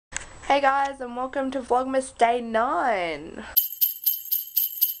Hey guys, and welcome to Vlogmas Day 9.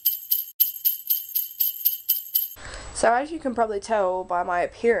 So as you can probably tell by my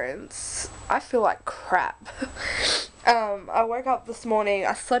appearance, I feel like crap. I woke up this morning,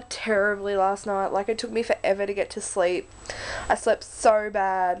 I slept terribly last night, like it took me forever to get to sleep. I slept so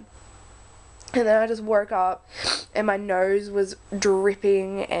bad. And then I just woke up and my nose was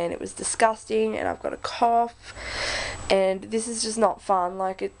dripping and it was disgusting and I've got a cough and this is just not fun.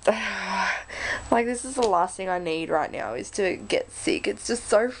 Like this is the last thing I need right now is to get sick. It's just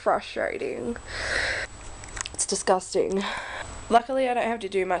so frustrating. It's disgusting. Luckily I don't have to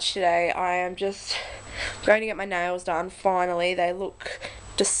do much today. I am just going to get my nails done finally. They look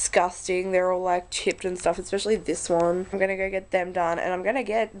disgusting. They're all like chipped and stuff, especially this one. I'm gonna go get them done and I'm gonna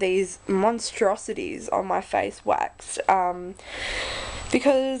get these monstrosities on my face waxed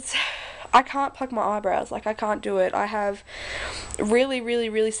because I can't pluck my eyebrows. Like I can't do it. I have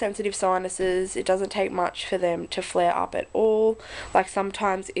really sensitive sinuses. It doesn't take much for them to flare up at all. Like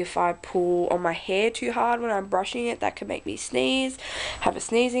sometimes if I pull on my hair too hard when I'm brushing it, that can make me sneeze, have a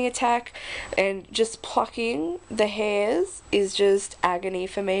sneezing attack, and just plucking the hairs is just agony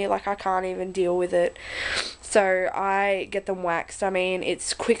for me. Like I can't even deal with it. So I get them waxed. I mean,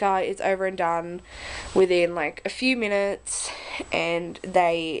 it's quicker, it's over and done within like a few minutes and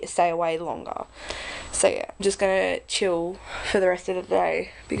they stay away longer. So yeah, I'm just gonna chill for the rest of the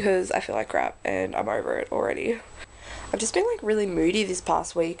day because I feel like crap and I'm over it already. I've just been like really moody this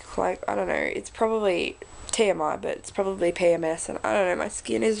past week. Like, I don't know, it's probably TMI, but it's probably PMS and I don't know, my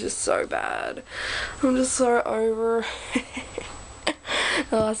skin is just so bad. I'm just so over it.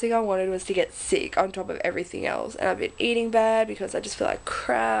 The last thing I wanted was to get sick on top of everything else, and I've been eating bad because I just feel like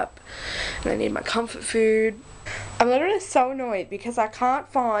crap and I need my comfort food. I'm literally so annoyed because I can't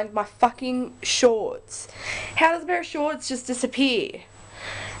find my fucking shorts. How does a pair of shorts just disappear?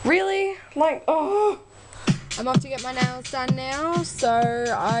 Really? Like, oh. I'm off to get my nails done now, so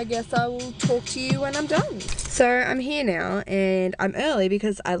I guess I will talk to you when I'm done. So I'm here now and I'm early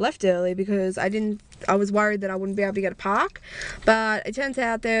because I left early because I was worried that I wouldn't be able to get a park, but it turns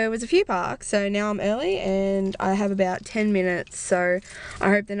out there was a few parks, so now I'm early and I have about 10 minutes, so I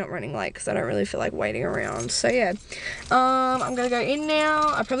hope they're not running late because I don't really feel like waiting around. So yeah, I'm gonna go in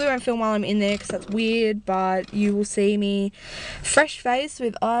now. I probably won't film while I'm in there because that's weird, but you will see me fresh face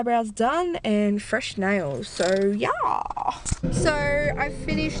with eyebrows done and fresh nails. So yeah. So I've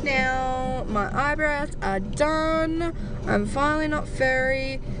finished now. My eyebrows are done. I'm finally not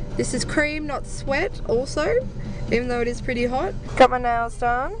furry. This is cream, not sweat also, even though it is pretty hot. Got my nails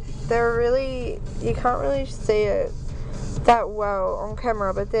done. They're really, you can't really see it that well on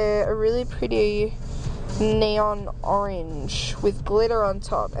camera, but they're a really pretty neon orange with glitter on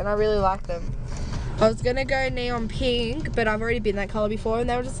top, and I really like them. I was gonna go neon pink, but I've already been that color before, and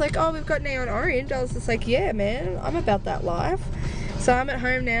they were just like, oh, we've got neon orange. I was just like, yeah, man, I'm about that life. So I'm at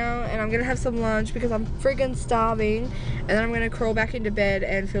home now, and I'm gonna have some lunch because I'm friggin' starving, and then I'm gonna crawl back into bed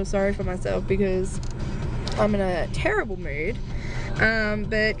and feel sorry for myself because I'm in a terrible mood.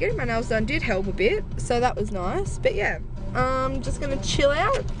 But getting my nails done did help a bit, so that was nice. But yeah, I'm just gonna chill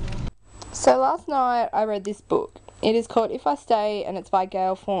out. So last night I read this book. It is called If I Stay, and it's by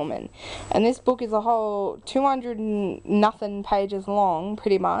Gail Foreman. And this book is a whole 200 and nothing pages long,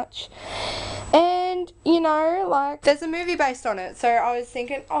 pretty much. And, you know, like, there's a movie based on it. So I was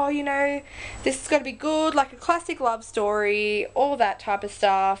thinking, oh, you know, this has got to be good, like a classic love story, all that type of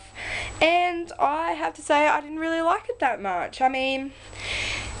stuff. And I have to say, I didn't really like it that much. I mean,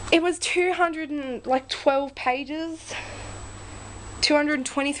 it was 212 pages.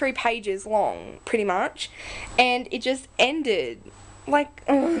 223 pages long, pretty much, and it just ended. Like,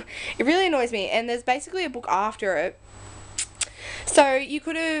 ugh, it really annoys me, and there's basically a book after it. So you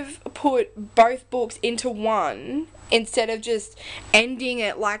could have put both books into one instead of just ending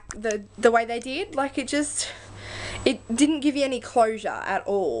it like the way they did. Like, it didn't give you any closure at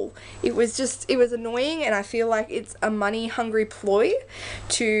all. It was annoying, and I feel like it's a money-hungry ploy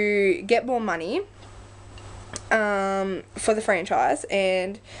to get more money for the franchise,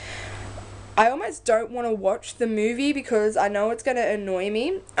 and I almost don't want to watch the movie because I know it's going to annoy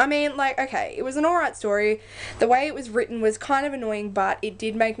me. I mean, like, okay, it was an alright story. The way it was written was kind of annoying, but it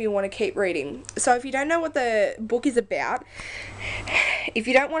did make me want to keep reading. So if you don't know what the book is about, if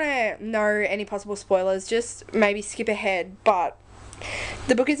you don't want to know any possible spoilers, just maybe skip ahead. But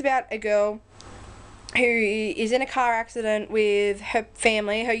the book is about a girl who is in a car accident with her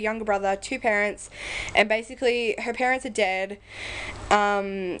family, her younger brother, 2 parents, and basically her parents are dead,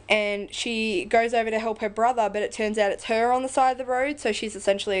 and she goes over to help her brother, but it turns out it's her on the side of the road, so she's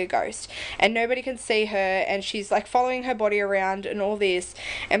essentially a ghost, and nobody can see her, and she's like following her body around and all this,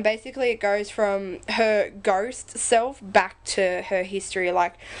 and basically it goes from her ghost self back to her history,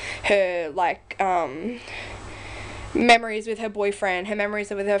 like her memories with her boyfriend, her memories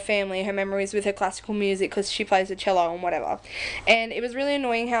with her family, her memories with her classical music because she plays the cello and whatever. And it was really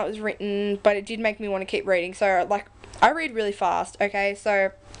annoying how it was written, but it did make me want to keep reading. So like, I read really fast, okay?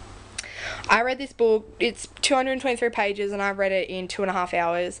 So I read this book, it's 223 pages, and I read it in 2.5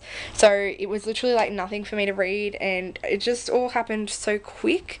 hours. So it was literally like nothing for me to read, and it just all happened so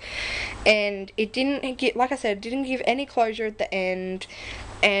quick, and it didn't get, like I said, it didn't give any closure at the end.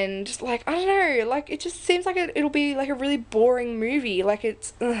 And like, I don't know, like it just seems like it'll be like a really boring movie. Like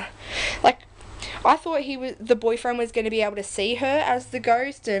it's like, I thought the boyfriend was going to be able to see her as the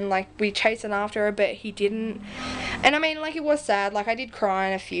ghost and like be chasing after her, but he didn't. And I mean, like, it was sad. Like, I did cry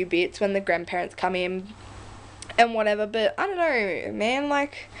in a few bits when the grandparents come in and whatever, but I don't know, man,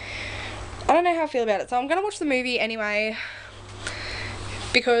 like, I don't know how I feel about it. So I'm gonna watch the movie anyway,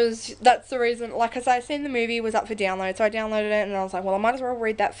 because that's the reason, like, because I seen the movie was up for download, so I downloaded it, and I was like, well, I might as well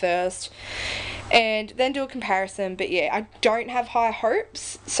read that first, and then do a comparison. But yeah, I don't have high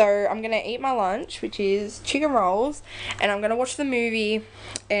hopes, so I'm going to eat my lunch, which is chicken rolls, and I'm going to watch the movie,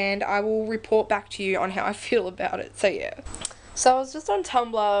 and I will report back to you on how I feel about it. So yeah. So I was just on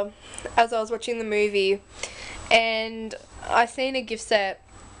Tumblr as I was watching the movie, and I seen a gift set.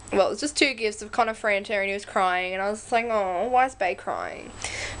 Well, it was just 2 gifts of Connor Franta, and he was crying, and I was like, oh, why is Bay crying?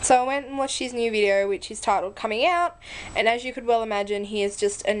 So I went and watched his new video, which is titled Coming Out, and as you could well imagine, he has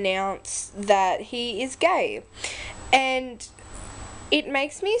just announced that he is gay. And it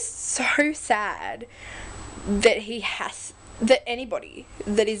makes me so sad that that anybody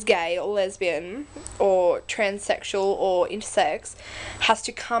that is gay or lesbian or transsexual or intersex has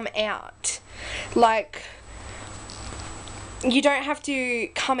to come out. Like, you don't have to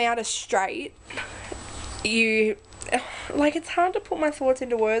come out as straight. Like, it's hard to put my thoughts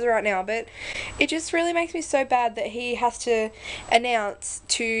into words right now, but it just really makes me so bad that he has to announce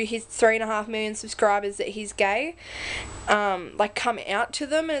to his 3.5 million subscribers that he's gay, like, come out to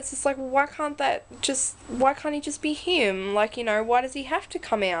them, and it's just like, why can't he just be him? Like, you know, why does he have to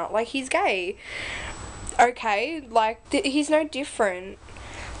come out? Like, he's gay. Okay, like, he's no different.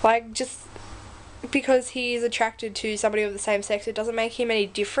 Like, just because he is attracted to somebody of the same sex, it doesn't make him any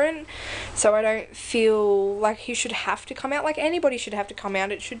different. So I don't feel like he should have to come out. Like, anybody should have to come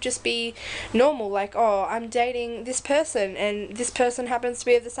out. It should just be normal. Like, oh, I'm dating this person and this person happens to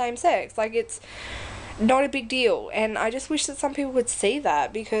be of the same sex. Like, it's not a big deal. And I just wish that some people would see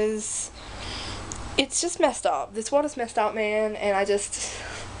that, because it's just messed up. This world is messed up, man, and I just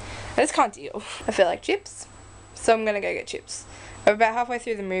can't deal. I feel like chips, so I'm gonna go get chips. I'm about halfway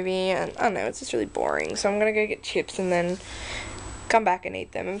through the movie, and I don't know, it's just really boring, so I'm gonna go get chips and then come back and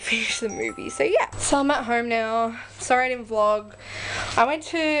eat them and finish the movie. So yeah, so I'm at home now. Sorry I didn't vlog. I went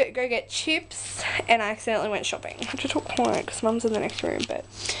to go get chips and I accidentally went shopping. I have to talk quiet because Mum's in the next room, but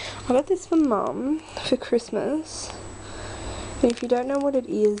I got this for Mum for Christmas. And if you don't know what it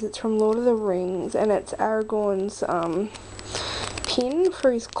is, it's from Lord of the Rings, and it's Aragorn's pin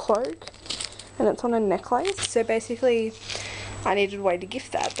for his cloak, and it's on a necklace. So basically, I needed a way to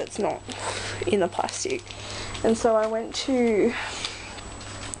gift that that's not in the plastic. And so I went to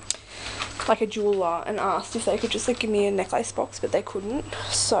like a jeweler and asked if they could just like give me a necklace box, but they couldn't.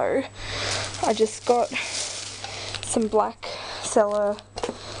 So I just got some black Seller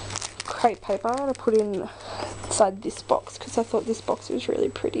crepe paper to put inside this box because I thought this box was really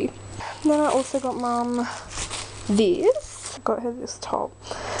pretty. And then I also got Mum this. Got her this top.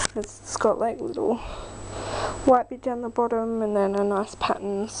 It's got like little white bit down the bottom and then a nice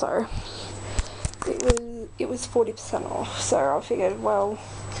pattern, so it was 40% off, so I figured, well,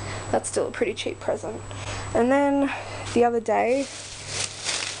 that's still a pretty cheap present. And then the other day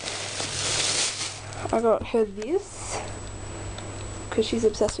I got her this because she's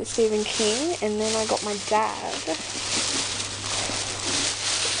obsessed with Stephen King, and then I got my dad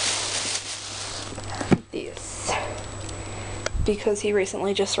this because he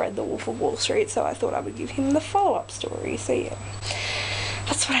recently just read The Wolf of Wall Street, so I thought I would give him the follow-up story. So yeah,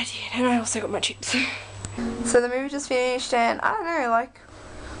 that's what I did. And I also got my chips. So the movie just finished, and I don't know, like,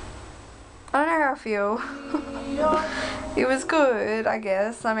 I don't know how I feel. It was good, I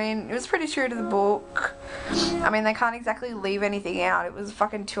guess. I mean, it was pretty true to the book. I mean, they can't exactly leave anything out. It was a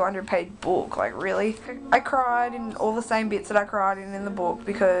fucking 200-page book, like, really. I cried in all the same bits that I cried in the book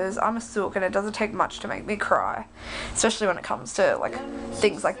because I'm a sook and it doesn't take much to make me cry, especially when it comes to, like,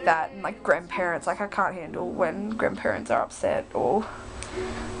 things like that and, like, grandparents. Like, I can't handle when grandparents are upset or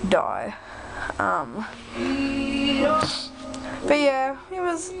die. But yeah, it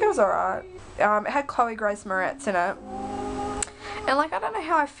was alright. It had Chloe Grace Moretz in it. And, like, I don't know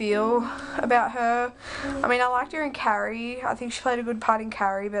how I feel about her. I mean, I liked her in Carrie. I think she played a good part in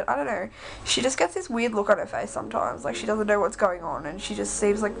Carrie, but I don't know. She just gets this weird look on her face sometimes. Like, she doesn't know what's going on, and she just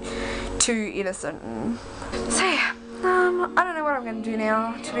seems, like, too innocent. And so, yeah. I don't know what I'm going to do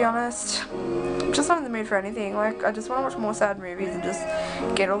now, to be honest. I'm just not in the mood for anything. Like, I just want to watch more sad movies and just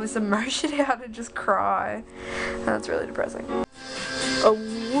get all this emotion out and just cry. And that's really depressing.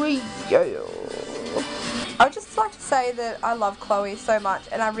 I would just like to say that I love Chloe so much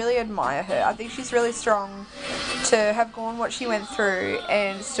and I really admire her. I think she's really strong to have gone what she went through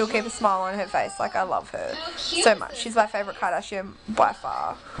and still keep a smile on her face. Like, I love her so much. She's my favourite Kardashian by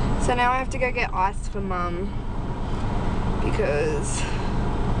far. So now I have to go get ice for Mum because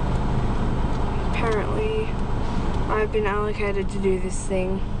apparently I've been allocated to do this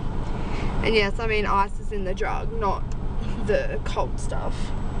thing. And yes, I mean ice is in the jug, not the cold stuff.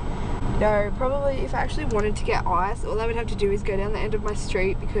 No, probably if I actually wanted to get ice, all I would have to do is go down the end of my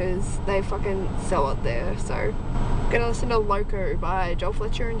street because they fucking sell it there. So I'm gonna listen to Loco by Joel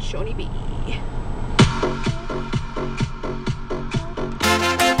Fletcher and Shawnee B.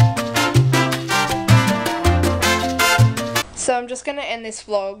 So I'm just gonna end this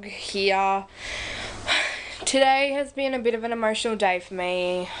vlog here. Today has been a bit of an emotional day for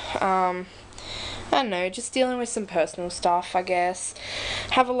me. I don't know, just dealing with some personal stuff, I guess.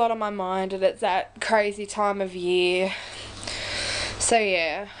 Have a lot on my mind and it's that crazy time of year. So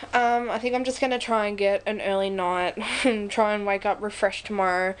yeah, I think I'm just going to try and get an early night and try and wake up refreshed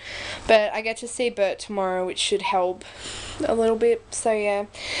tomorrow. But I get to see Bert tomorrow, which should help a little bit. So yeah,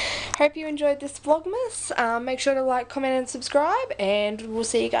 hope you enjoyed this Vlogmas. Make sure to like, comment and subscribe, and we'll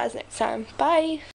see you guys next time. Bye!